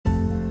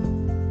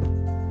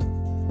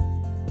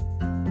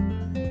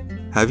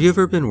Have you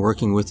ever been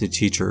working with a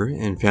teacher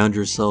and found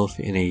yourself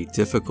in a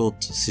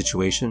difficult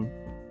situation?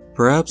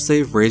 Perhaps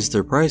they've raised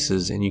their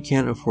prices and you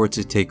can't afford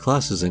to take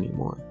classes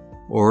anymore.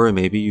 Or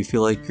maybe you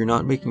feel like you're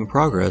not making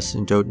progress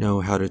and don't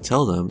know how to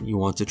tell them you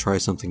want to try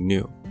something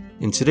new.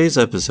 In today's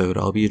episode,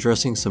 I'll be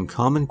addressing some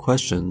common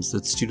questions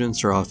that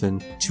students are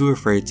often too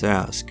afraid to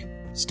ask.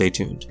 Stay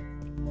tuned.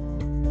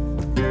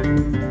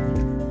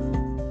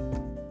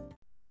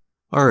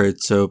 Alright,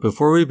 so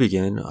before we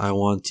begin, I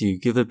want to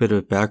give a bit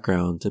of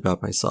background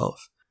about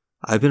myself.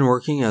 I've been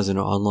working as an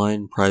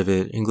online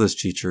private English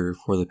teacher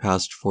for the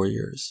past 4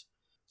 years.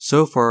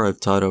 So far, I've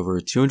taught over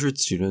 200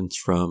 students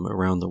from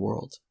around the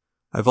world.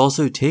 I've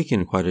also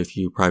taken quite a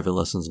few private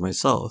lessons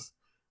myself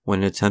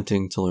when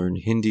attempting to learn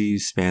Hindi,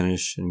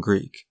 Spanish, and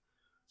Greek.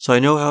 So I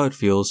know how it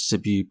feels to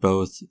be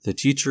both the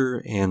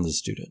teacher and the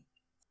student.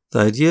 The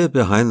idea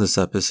behind this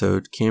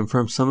episode came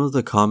from some of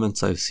the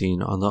comments I've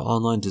seen on the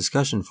online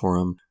discussion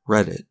forum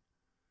Reddit.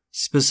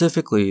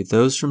 Specifically,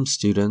 those from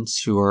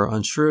students who are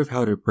unsure of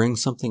how to bring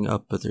something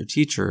up with their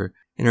teacher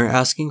and are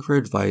asking for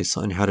advice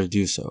on how to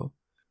do so.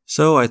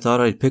 So I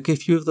thought I'd pick a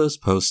few of those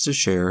posts to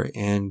share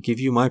and give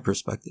you my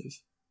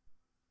perspective.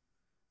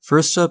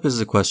 First up is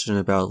a question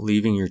about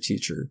leaving your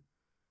teacher.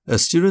 A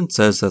student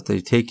says that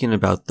they've taken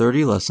about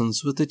 30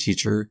 lessons with the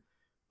teacher,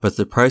 but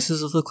the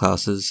prices of the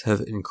classes have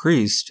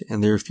increased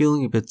and they're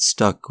feeling a bit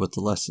stuck with the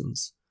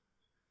lessons.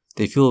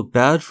 They feel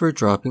bad for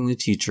dropping the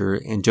teacher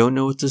and don't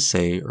know what to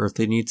say or if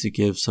they need to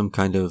give some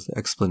kind of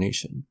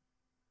explanation.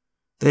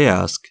 They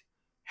ask,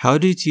 how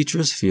do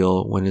teachers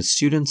feel when a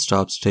student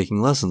stops taking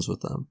lessons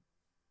with them?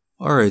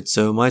 Alright,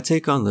 so my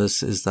take on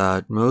this is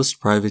that most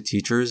private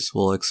teachers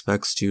will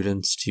expect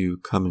students to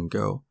come and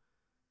go.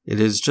 It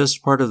is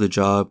just part of the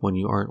job when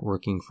you aren't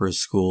working for a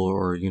school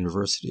or a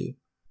university.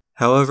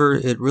 However,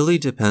 it really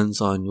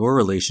depends on your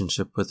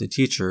relationship with the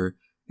teacher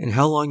and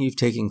how long you've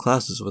taken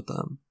classes with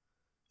them.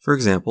 For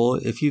example,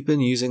 if you've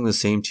been using the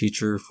same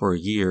teacher for a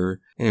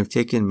year and have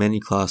taken many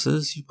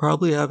classes, you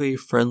probably have a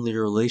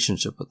friendlier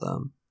relationship with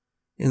them.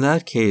 In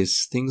that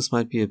case, things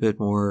might be a bit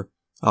more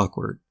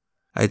awkward.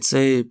 I'd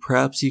say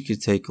perhaps you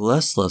could take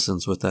less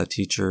lessons with that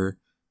teacher,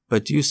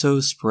 but do so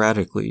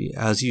sporadically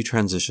as you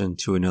transition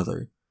to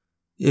another.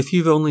 If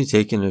you've only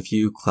taken a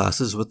few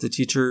classes with the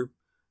teacher,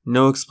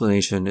 no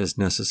explanation is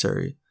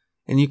necessary,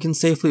 and you can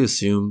safely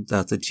assume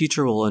that the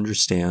teacher will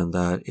understand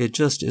that it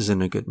just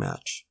isn't a good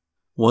match.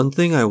 One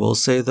thing I will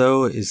say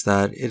though is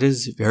that it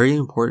is very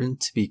important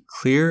to be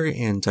clear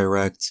and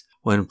direct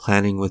when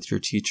planning with your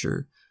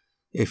teacher.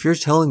 If you're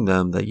telling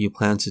them that you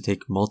plan to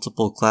take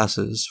multiple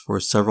classes for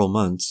several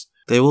months,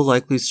 they will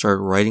likely start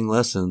writing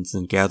lessons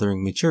and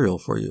gathering material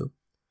for you.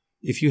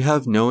 If you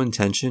have no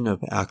intention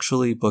of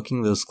actually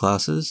booking those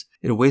classes,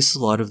 it wastes a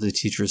lot of the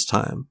teacher's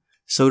time.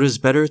 So it is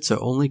better to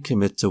only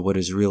commit to what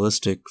is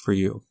realistic for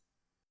you.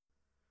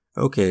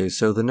 Okay,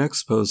 so the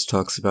next post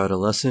talks about a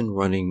lesson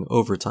running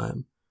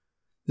overtime.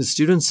 The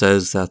student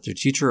says that their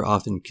teacher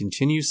often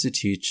continues to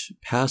teach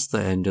past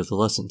the end of the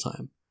lesson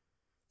time.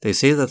 They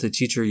say that the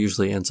teacher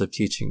usually ends up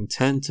teaching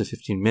 10 to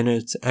 15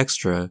 minutes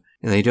extra,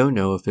 and they don't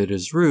know if it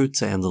is rude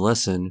to end the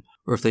lesson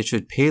or if they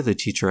should pay the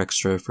teacher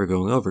extra for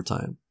going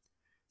overtime.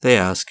 They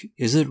ask,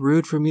 is it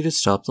rude for me to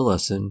stop the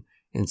lesson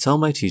and tell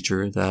my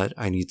teacher that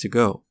I need to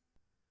go?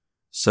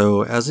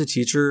 So, as a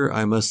teacher,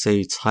 I must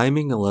say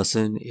timing a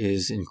lesson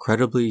is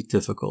incredibly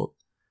difficult.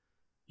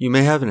 You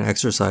may have an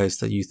exercise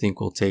that you think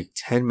will take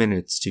 10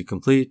 minutes to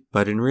complete,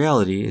 but in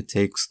reality it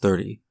takes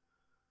 30.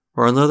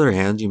 Or on the other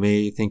hand, you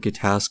may think a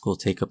task will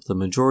take up the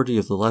majority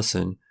of the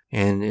lesson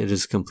and it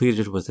is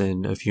completed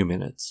within a few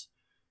minutes.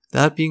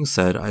 That being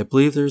said, I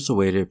believe there's a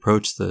way to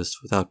approach this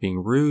without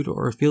being rude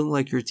or feeling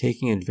like you're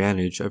taking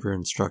advantage of your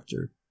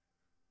instructor.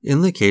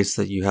 In the case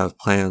that you have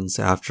plans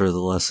after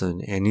the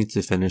lesson and need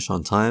to finish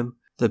on time,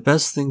 the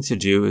best thing to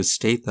do is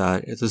state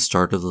that at the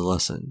start of the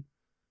lesson.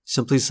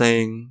 Simply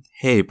saying,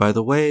 hey, by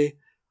the way,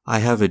 I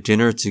have a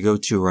dinner to go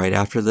to right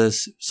after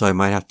this, so I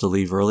might have to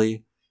leave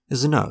early,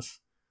 is enough.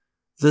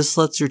 This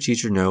lets your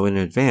teacher know in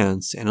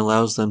advance and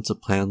allows them to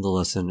plan the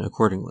lesson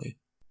accordingly.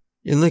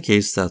 In the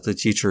case that the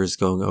teacher is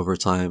going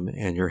overtime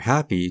and you're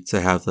happy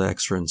to have the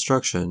extra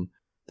instruction,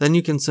 then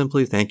you can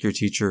simply thank your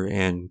teacher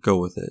and go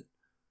with it.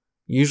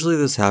 Usually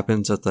this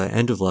happens at the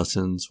end of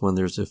lessons when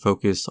there's a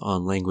focus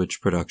on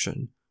language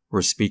production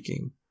or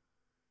speaking.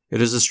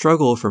 It is a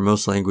struggle for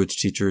most language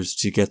teachers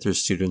to get their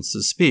students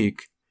to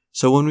speak,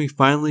 so when we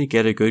finally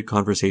get a good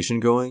conversation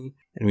going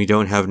and we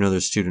don't have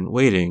another student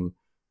waiting,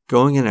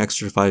 going an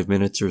extra 5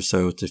 minutes or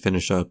so to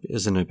finish up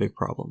isn't a big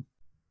problem.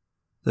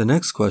 The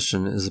next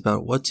question is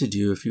about what to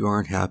do if you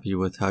aren't happy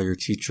with how your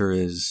teacher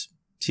is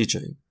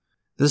teaching.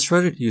 This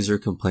Reddit user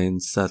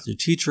complains that their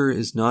teacher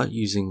is not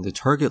using the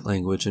target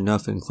language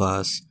enough in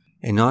class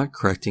and not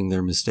correcting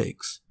their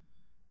mistakes.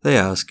 They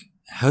ask,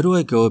 how do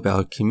I go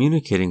about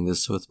communicating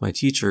this with my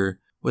teacher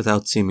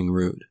without seeming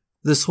rude?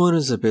 This one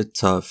is a bit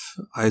tough.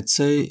 I'd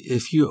say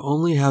if you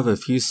only have a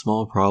few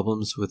small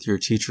problems with your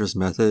teacher's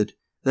method,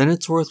 then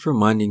it's worth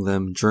reminding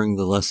them during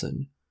the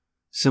lesson.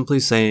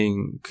 Simply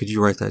saying, could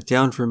you write that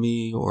down for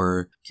me,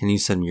 or can you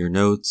send me your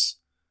notes?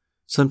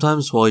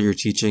 Sometimes while you're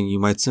teaching, you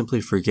might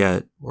simply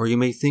forget, or you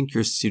may think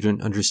your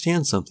student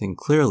understands something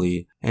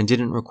clearly and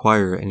didn't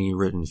require any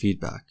written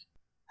feedback.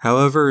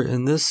 However,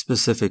 in this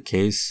specific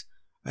case,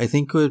 I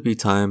think it would be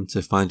time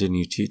to find a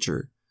new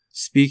teacher.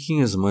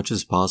 Speaking as much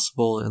as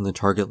possible in the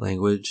target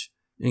language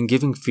and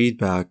giving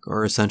feedback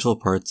are essential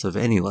parts of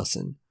any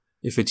lesson.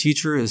 If a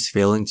teacher is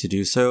failing to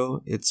do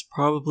so, it's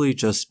probably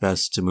just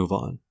best to move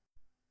on.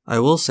 I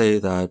will say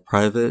that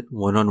private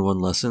one-on-one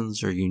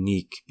lessons are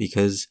unique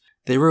because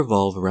they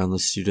revolve around the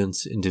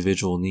student's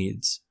individual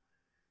needs.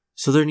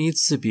 So there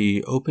needs to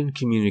be open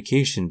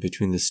communication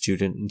between the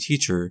student and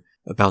teacher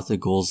about the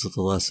goals of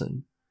the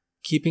lesson.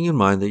 Keeping in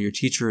mind that your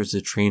teacher is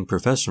a trained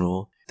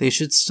professional, they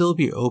should still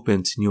be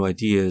open to new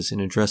ideas in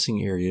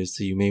addressing areas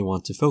that you may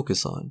want to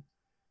focus on.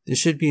 This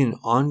should be an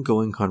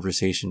ongoing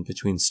conversation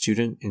between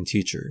student and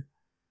teacher.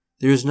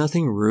 There is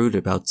nothing rude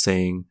about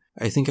saying,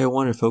 "I think I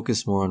want to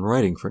focus more on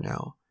writing for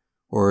now,"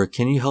 or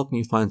 "Can you help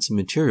me find some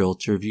material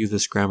to review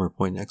this grammar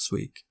point next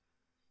week?"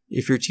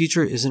 If your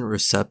teacher isn't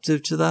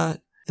receptive to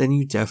that, then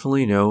you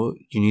definitely know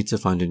you need to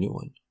find a new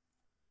one.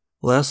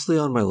 Lastly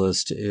on my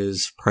list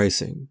is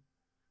pricing.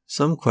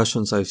 Some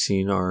questions I've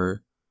seen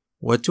are,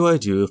 what do I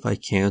do if I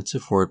can't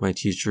afford my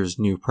teacher's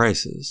new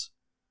prices?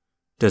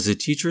 Does a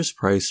teacher's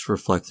price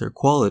reflect their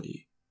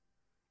quality?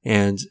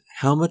 And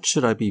how much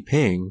should I be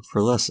paying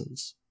for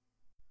lessons?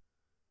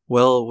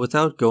 Well,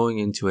 without going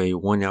into a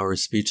 1-hour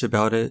speech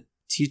about it,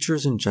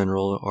 teachers in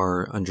general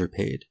are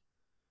underpaid.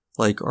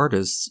 Like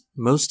artists,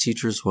 most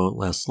teachers won't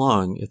last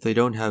long if they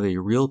don't have a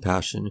real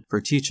passion for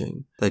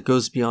teaching that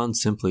goes beyond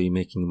simply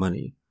making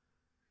money.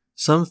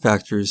 Some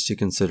factors to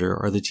consider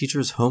are the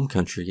teacher's home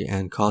country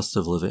and cost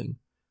of living.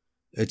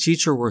 A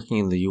teacher working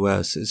in the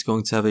US is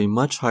going to have a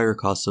much higher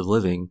cost of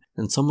living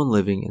than someone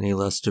living in a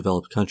less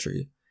developed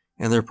country,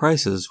 and their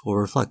prices will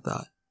reflect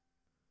that.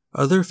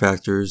 Other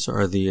factors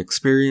are the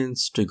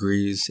experience,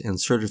 degrees, and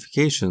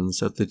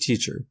certifications of the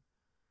teacher.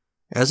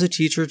 As a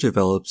teacher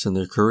develops in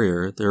their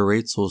career, their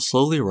rates will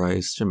slowly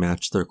rise to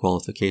match their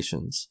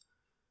qualifications.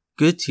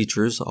 Good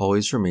teachers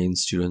always remain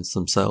students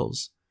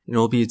themselves, and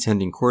will be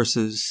attending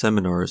courses,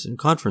 seminars, and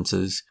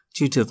conferences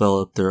to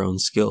develop their own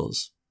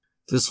skills.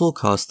 This will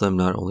cost them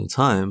not only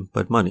time,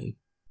 but money.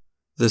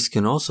 This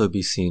can also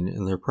be seen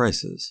in their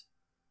prices.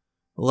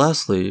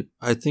 Lastly,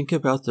 I think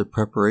about the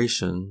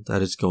preparation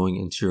that is going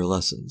into your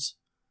lessons.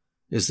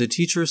 Is the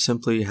teacher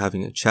simply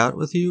having a chat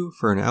with you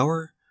for an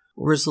hour,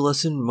 or is the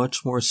lesson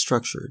much more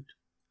structured?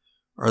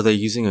 Are they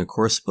using a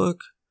course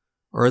book,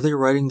 or are they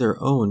writing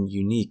their own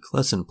unique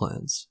lesson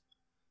plans?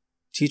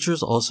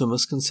 Teachers also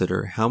must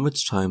consider how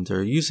much time they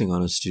are using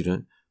on a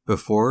student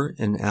before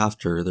and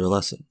after their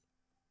lesson.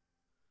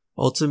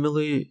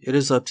 Ultimately, it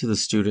is up to the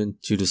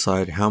student to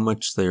decide how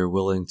much they are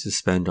willing to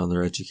spend on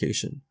their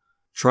education.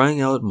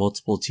 Trying out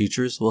multiple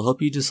teachers will help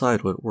you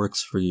decide what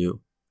works for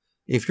you.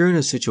 If you're in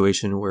a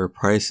situation where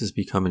price has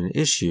become an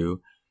issue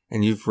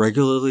and you've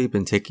regularly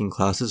been taking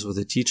classes with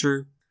a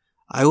teacher,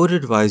 I would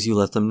advise you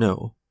let them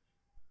know.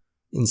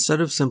 Instead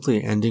of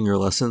simply ending your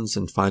lessons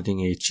and finding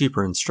a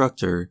cheaper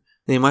instructor,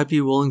 they might be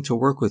willing to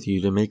work with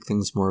you to make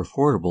things more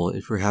affordable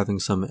if you're having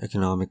some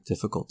economic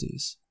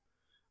difficulties.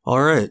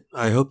 Alright,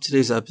 I hope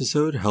today's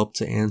episode helped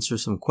to answer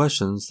some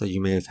questions that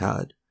you may have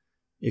had.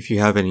 If you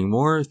have any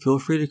more, feel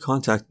free to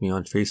contact me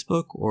on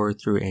Facebook or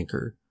through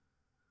Anchor.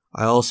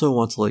 I also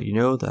want to let you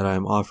know that I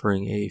am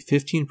offering a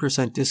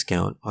 15%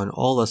 discount on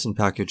all lesson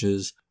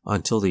packages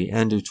until the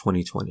end of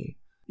 2020.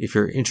 If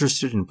you're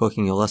interested in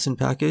booking a lesson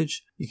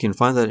package, you can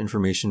find that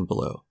information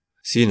below.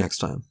 See you next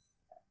time.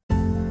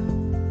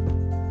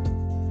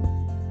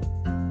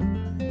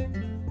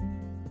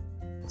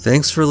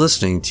 Thanks for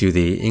listening to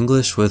the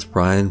English with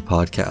Brian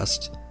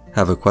podcast.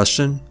 Have a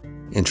question?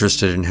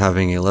 Interested in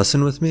having a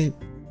lesson with me?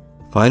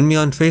 Find me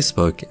on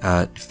Facebook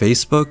at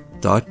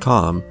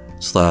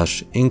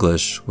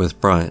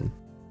facebook.com/EnglishWithBrian.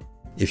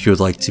 If you would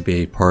like to be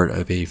a part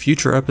of a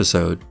future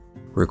episode,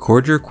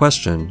 record your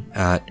question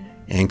at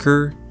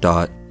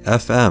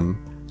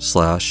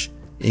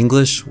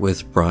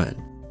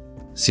anchor.fm/EnglishWithBrian.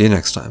 See you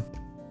next time.